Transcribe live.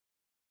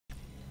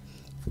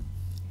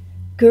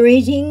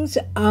Greetings,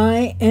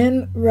 I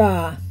am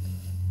Ra.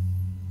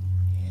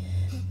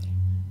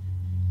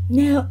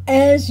 Now,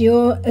 as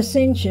your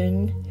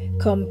ascension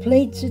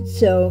completes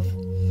itself,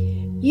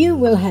 you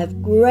will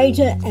have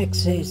greater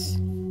access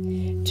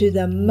to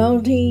the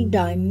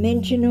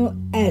multi-dimensional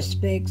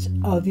aspects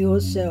of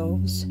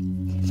yourselves.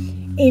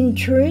 In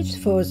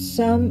truth, for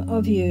some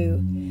of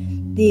you,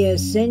 the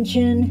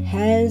ascension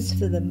has,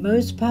 for the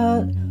most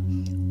part,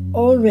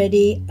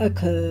 already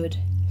occurred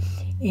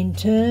in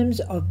terms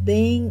of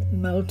being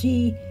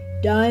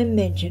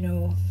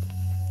multi-dimensional.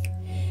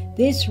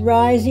 This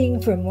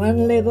rising from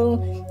one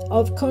level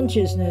of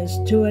consciousness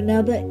to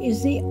another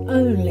is the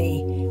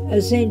only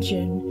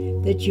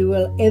ascension that you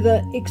will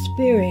ever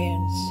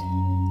experience.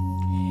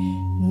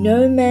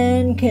 No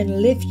man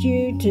can lift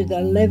you to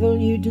the level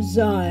you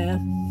desire.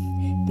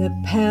 The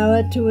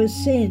power to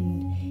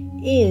ascend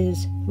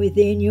is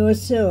within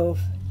yourself.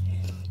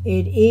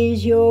 It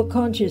is your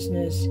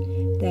consciousness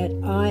that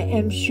I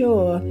am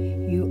sure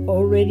you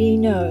already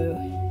know.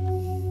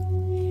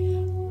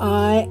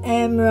 I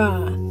am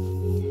Ra.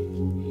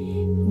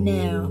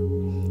 Now,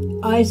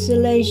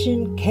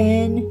 isolation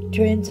can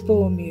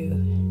transform you.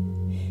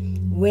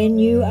 When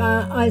you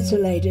are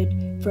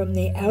isolated from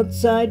the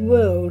outside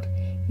world,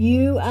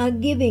 you are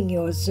giving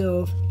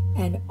yourself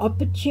an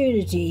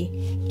opportunity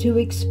to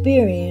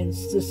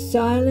experience the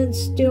silent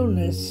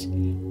stillness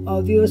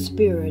of your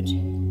spirit.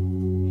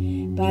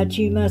 But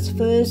you must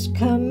first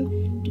come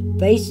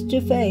face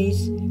to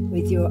face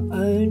with your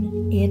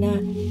own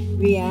inner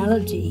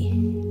reality.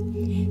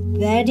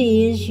 That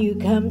is, you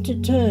come to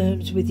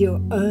terms with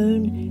your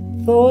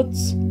own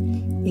thoughts,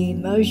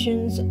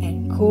 emotions,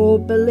 and core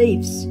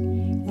beliefs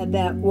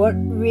about what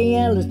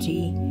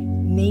reality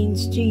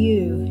means to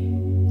you.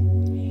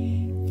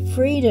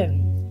 Freedom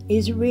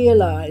is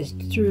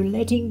realized through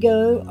letting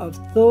go of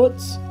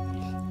thoughts,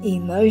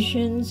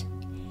 emotions,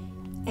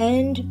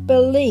 and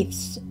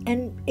beliefs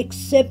and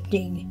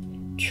accepting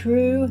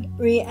true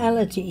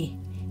reality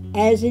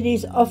as it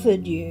is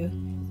offered you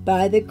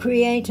by the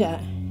Creator.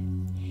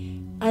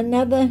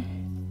 Another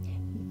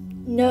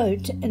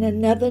note and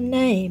another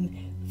name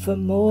for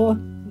more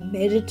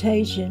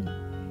meditation,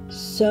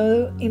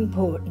 so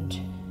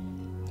important.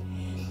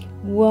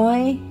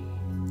 Why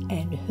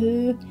and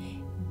who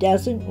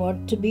doesn't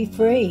want to be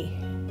free?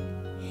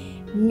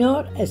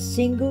 Not a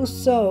single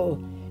soul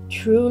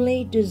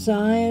truly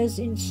desires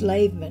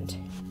enslavement,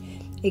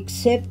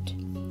 except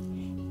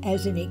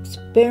as an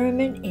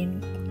experiment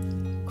in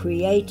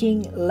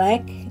creating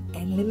lack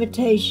and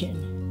limitation.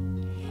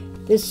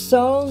 The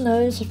soul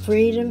knows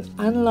freedom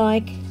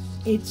unlike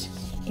its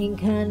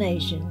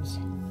incarnations.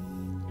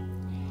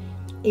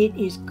 It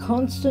is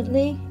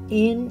constantly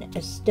in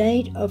a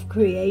state of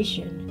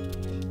creation,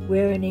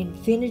 where an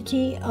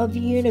infinity of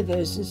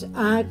universes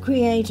are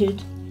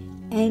created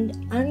and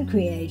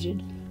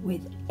uncreated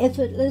with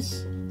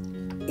effortless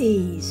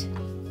ease.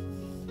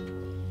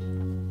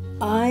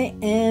 I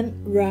am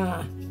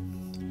Ra.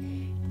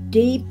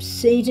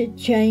 Deep-seated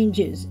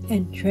changes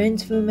and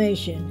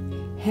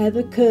transformation have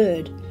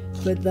occurred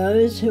for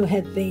those who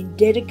have been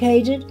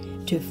dedicated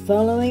to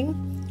following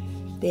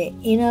their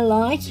inner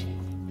light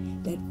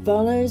that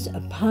follows a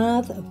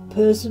path of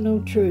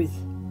personal truth.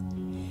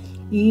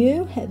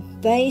 You have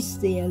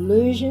faced the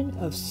illusion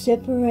of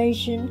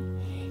separation.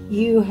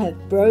 You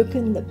have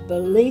broken the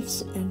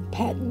beliefs and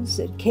patterns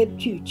that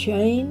kept you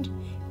chained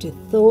to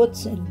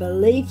thoughts and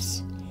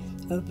beliefs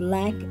of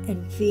lack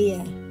and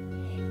fear.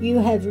 You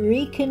have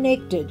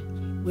reconnected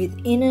with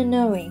inner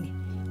knowing,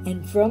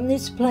 and from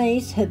this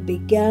place have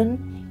begun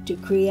to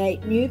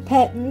create new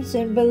patterns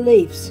and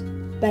beliefs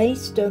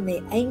based on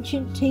the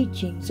ancient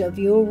teachings of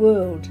your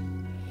world,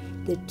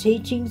 the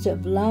teachings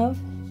of love,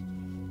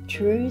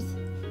 truth,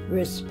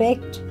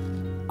 respect,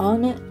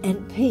 honor,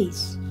 and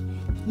peace.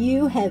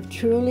 You have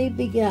truly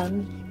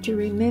begun to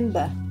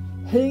remember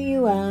who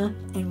you are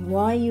and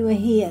why you are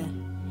here.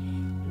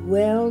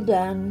 Well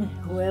done,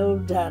 well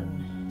done.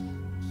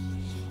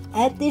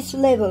 At this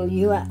level,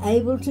 you are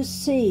able to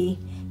see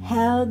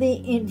how the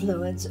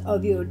influence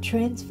of your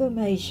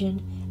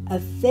transformation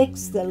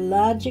affects the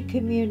larger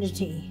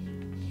community.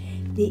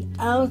 The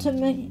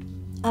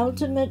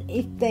ultimate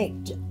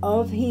effect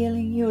of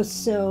healing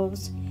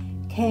yourselves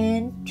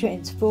can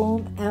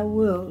transform our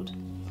world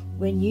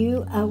when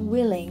you are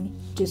willing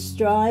to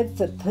strive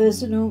for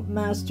personal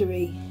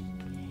mastery.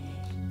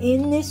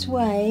 In this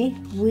way,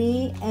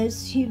 we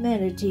as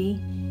humanity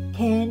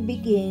can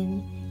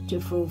begin to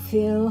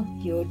fulfill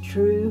your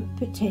true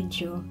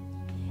potential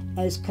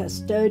as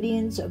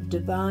custodians of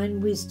divine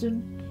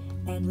wisdom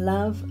and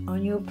love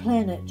on your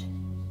planet.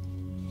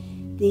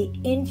 The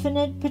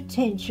infinite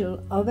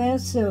potential of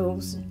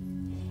ourselves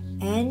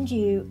and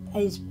you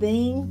is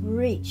being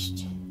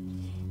reached,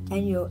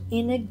 and your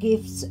inner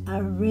gifts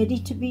are ready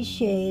to be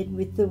shared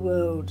with the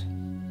world.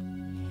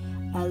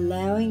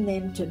 Allowing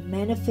them to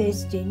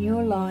manifest in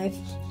your life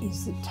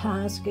is the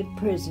task at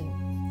present.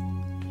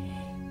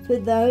 For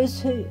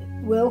those who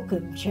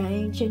welcome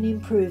change and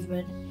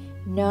improvement,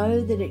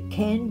 know that it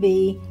can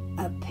be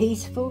a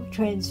peaceful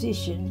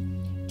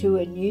transition to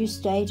a new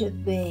state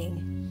of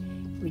being.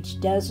 which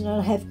does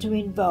not have to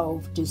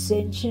involve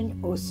dissension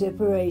or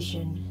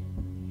separation.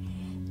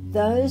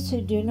 Those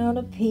who do not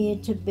appear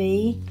to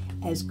be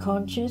as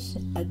conscious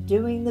are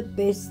doing the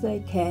best they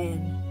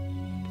can.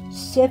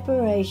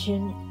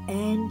 Separation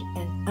and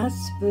an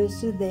us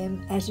versus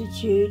them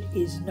attitude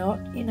is not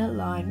in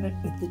alignment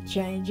with the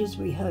changes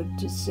we hope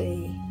to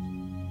see.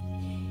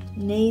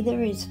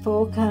 Neither is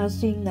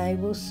forecasting they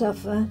will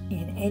suffer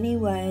in any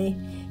way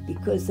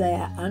because they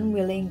are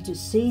unwilling to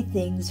see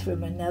things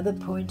from another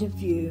point of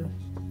view.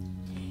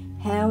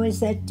 How is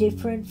that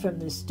different from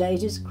the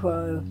status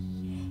quo?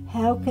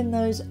 How can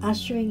those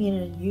ushering in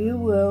a new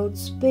world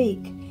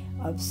speak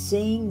of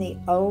seeing the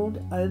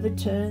old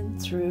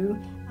overturned through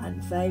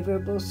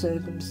unfavorable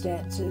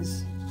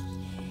circumstances?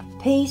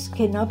 Peace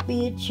cannot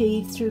be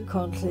achieved through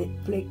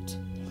conflict.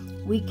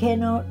 We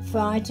cannot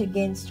fight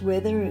against,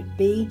 whether it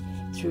be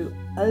through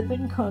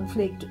open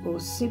conflict or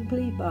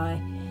simply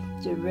by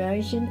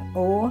derision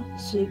or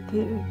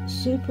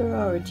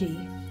superiority.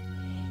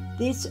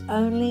 This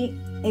only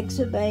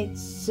exacerbates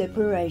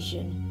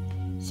separation.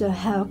 So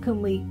how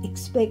can we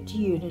expect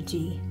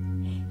unity?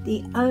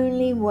 The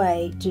only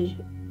way to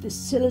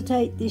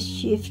facilitate this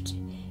shift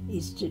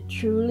is to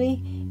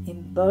truly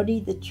embody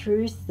the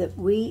truth that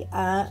we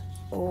are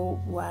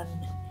all one.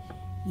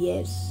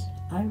 Yes,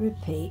 I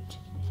repeat,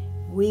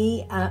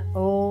 we are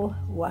all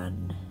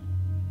one.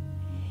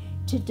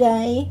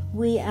 Today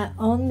we are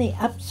on the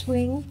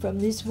upswing from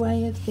this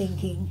way of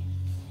thinking.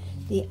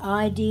 The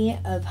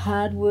idea of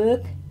hard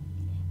work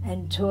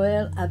and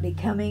toil are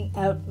becoming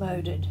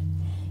outmoded.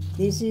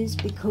 This is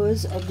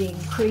because of the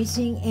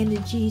increasing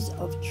energies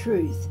of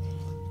truth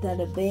that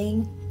are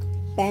being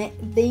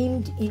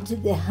beamed into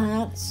the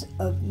hearts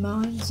of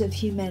minds of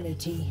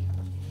humanity.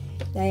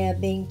 They are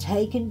being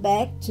taken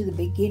back to the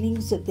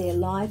beginnings of their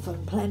life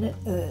on planet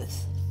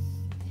Earth,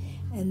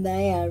 and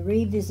they are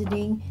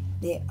revisiting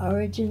their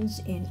origins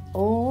in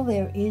all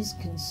there is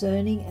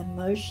concerning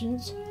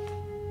emotions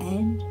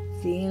and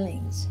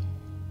feelings.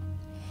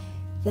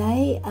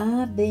 They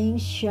are being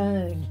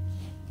shown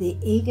the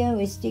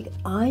egoistic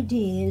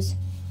ideas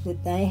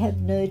that they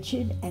have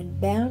nurtured and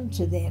bound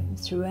to them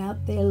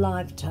throughout their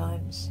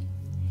lifetimes.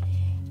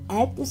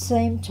 At the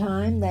same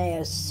time, they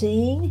are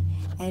seeing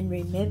and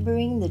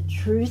remembering the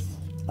truth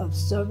of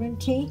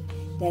sovereignty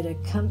that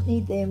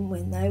accompanied them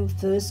when they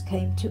first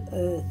came to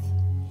Earth,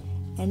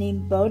 and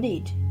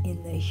embodied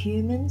in the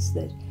humans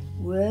that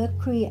were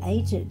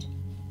created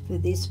for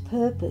this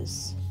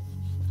purpose.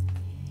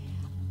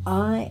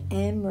 I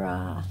am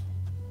Ra.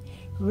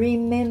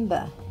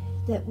 Remember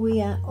that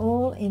we are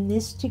all in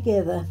this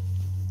together.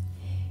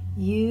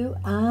 You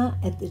are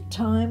at the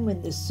time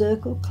when the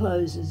circle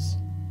closes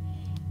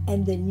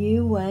and the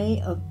new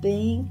way of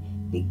being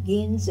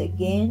begins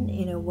again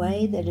in a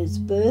way that is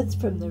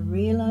birthed from the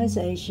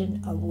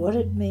realization of what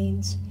it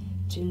means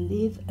to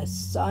live a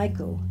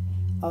cycle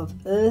of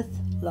earth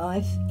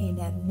life in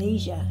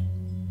amnesia.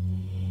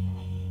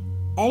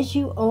 As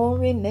you all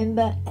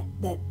remember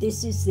that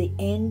this is the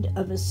end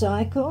of a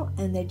cycle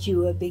and that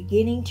you are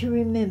beginning to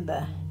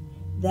remember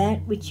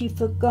that which you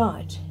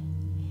forgot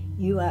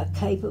you are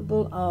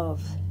capable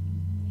of,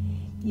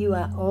 you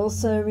are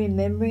also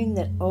remembering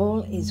that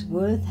all is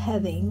worth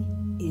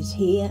having is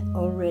here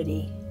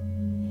already.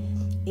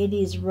 It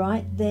is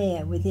right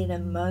there within a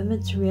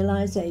moment's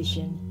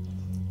realization.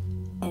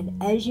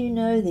 And as you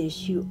know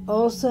this, you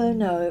also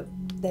know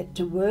that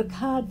to work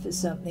hard for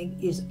something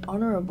is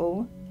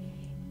honorable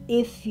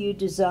if you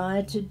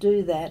desire to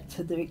do that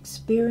for the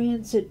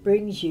experience it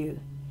brings you,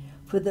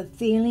 for the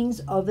feelings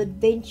of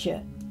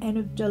adventure and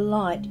of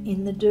delight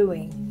in the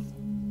doing.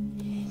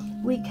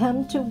 We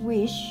come to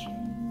wish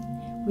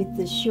with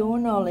the sure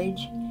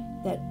knowledge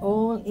that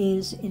all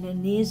is in a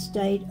near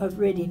state of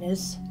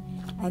readiness,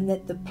 and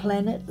that the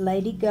planet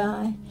Lady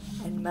Gaia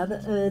and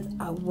Mother Earth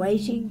are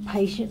waiting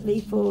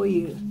patiently for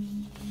you,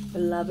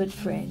 beloved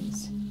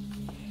friends.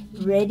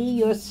 Ready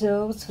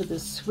yourselves for the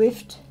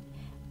swift,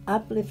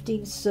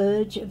 uplifting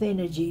surge of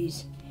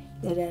energies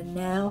that are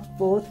now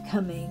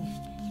forthcoming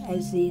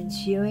as the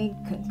ensuing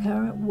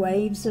concurrent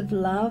waves of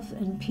love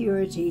and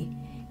purity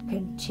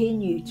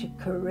continue to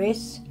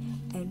caress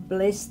and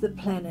bless the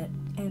planet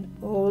and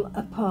all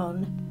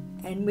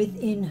upon and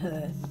within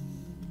her,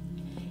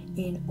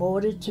 in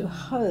order to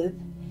hope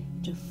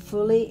to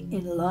fully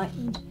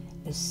enlightened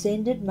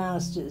ascended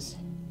masters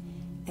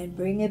and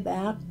bring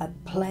about a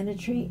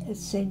planetary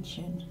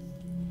ascension.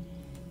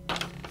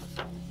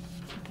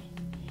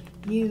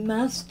 You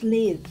must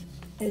live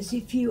as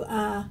if you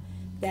are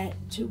that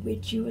to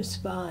which you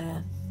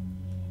aspire.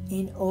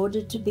 In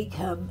order to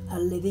become a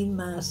living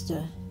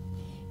master,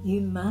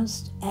 you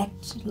must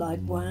act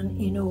like one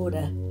in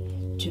order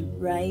to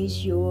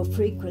raise your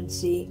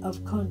frequency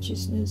of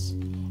consciousness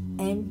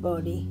and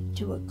body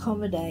to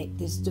accommodate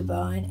this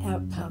divine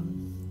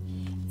outcome.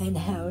 And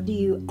how do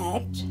you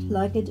act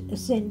like an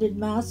ascended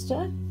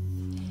master?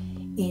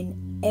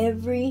 In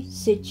every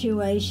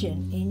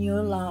situation in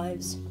your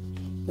lives,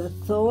 the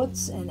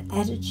thoughts and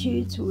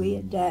attitudes we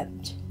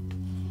adapt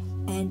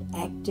and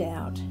act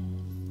out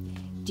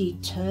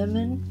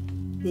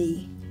determine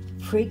the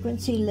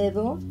frequency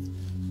level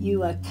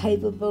you are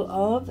capable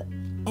of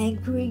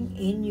anchoring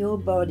in your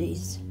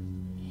bodies.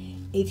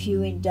 If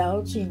you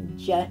indulge in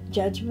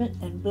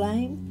judgment and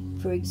blame,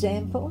 for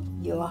example,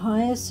 your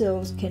higher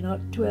selves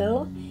cannot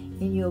dwell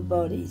in your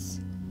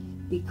bodies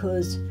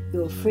because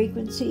your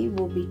frequency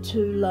will be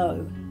too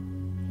low.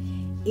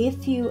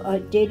 If you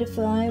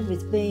identify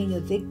with being a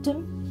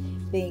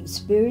victim, being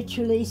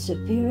spiritually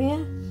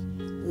superior,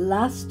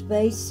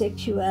 lust-based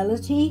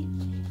sexuality,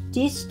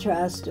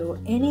 distrust, or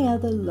any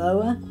other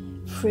lower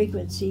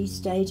frequency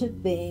state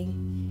of being,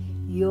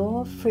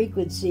 your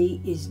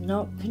frequency is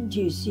not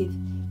conducive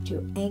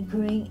to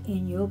anchoring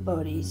in your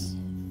bodies.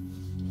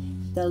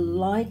 The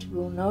light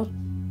will not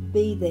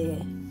be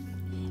there,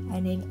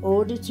 and in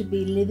order to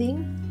be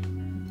living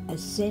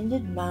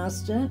ascended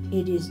master,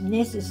 it is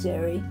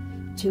necessary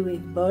to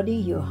embody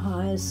your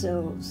higher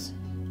selves.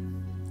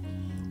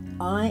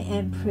 I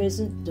am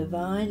present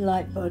divine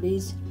light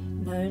bodies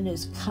known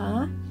as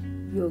Ka,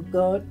 your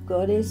God,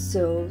 Goddess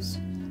selves,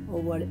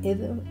 or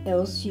whatever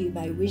else you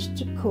may wish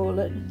to call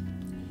it.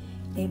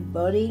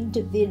 Embodying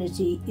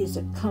divinity is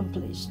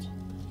accomplished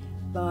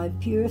by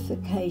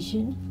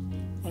purification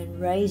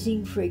and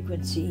raising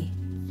frequency,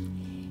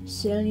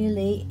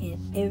 cellularly in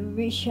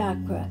every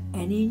chakra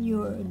and in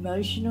your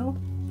emotional,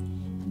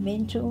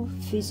 mental,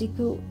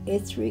 physical,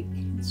 etheric,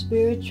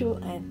 spiritual,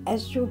 and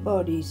astral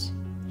bodies.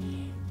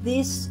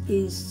 This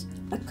is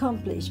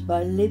accomplished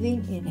by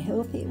living in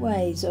healthy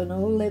ways on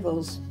all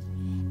levels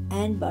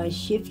and by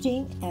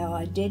shifting our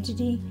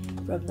identity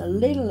from the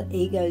little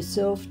ego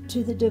self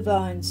to the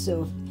divine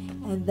self.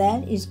 And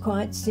that is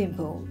quite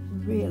simple,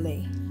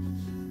 really.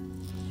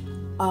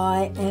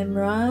 I am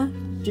Ra.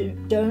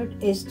 Don't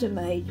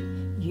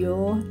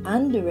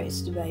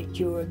underestimate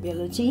your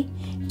ability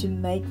to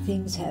make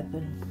things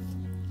happen.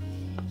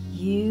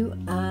 You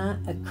are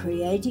a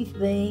creative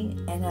being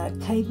and are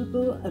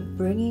capable of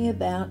bringing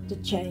about the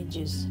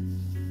changes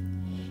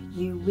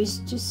you wish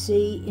to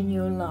see in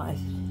your life.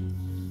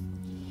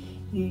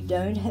 You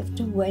don't have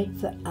to wait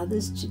for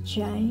others to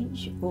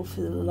change or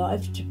for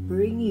life to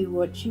bring you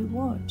what you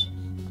want.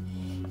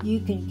 You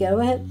can go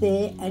out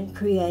there and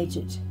create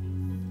it.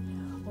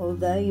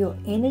 Although your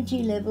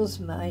energy levels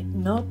might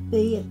not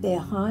be at their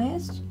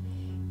highest,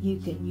 you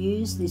can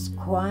use this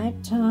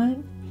quiet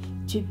time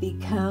to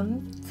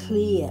become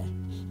clear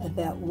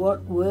about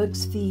what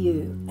works for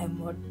you and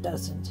what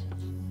doesn't.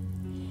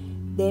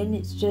 Then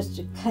it's just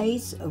a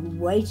case of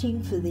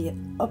waiting for the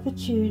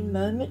opportune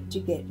moment to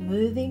get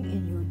moving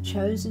in your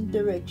chosen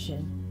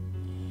direction.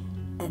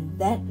 And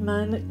that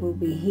moment will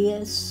be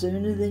here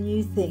sooner than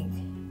you think.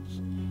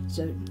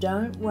 So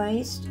don't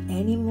waste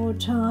any more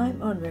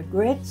time on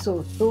regrets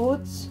or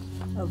thoughts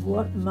of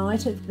what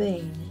might have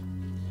been.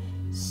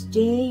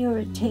 Steer your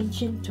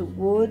attention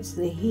towards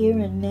the here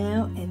and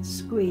now and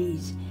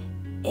squeeze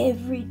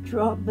every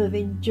drop of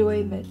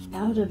enjoyment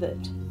out of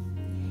it.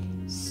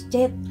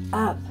 Step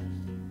up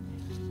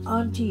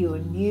onto your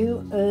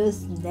new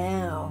earth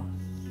now.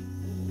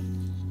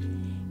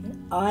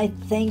 And I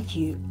thank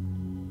you.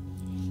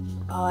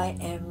 I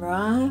am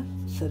Ra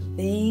for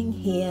being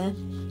here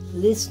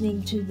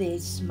listening to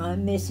my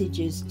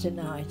messages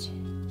tonight.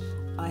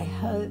 I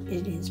hope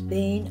it has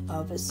been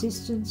of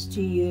assistance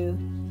to you.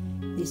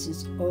 This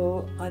is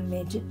all I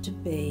meant it to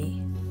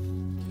be.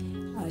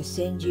 I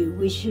send you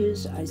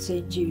wishes, I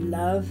send you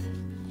love,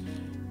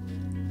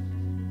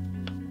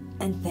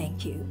 and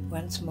thank you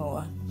once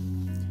more.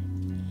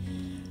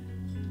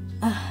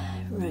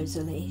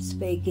 Rosalie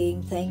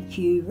speaking. Thank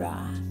you,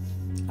 Ra.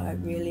 I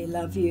really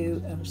love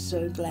you. I'm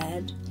so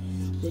glad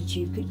that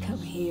you could come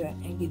here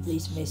and give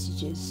these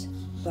messages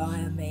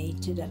via me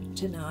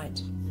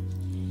tonight.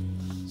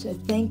 So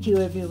thank you,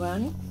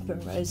 everyone, from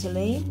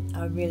Rosalie.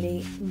 I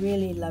really,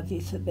 really love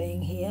you for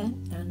being here,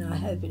 and I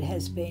hope it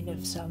has been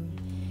of some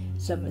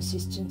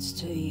assistance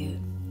to you.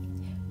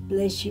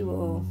 Bless you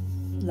all.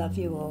 Love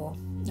you all.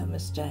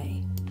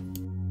 Namaste.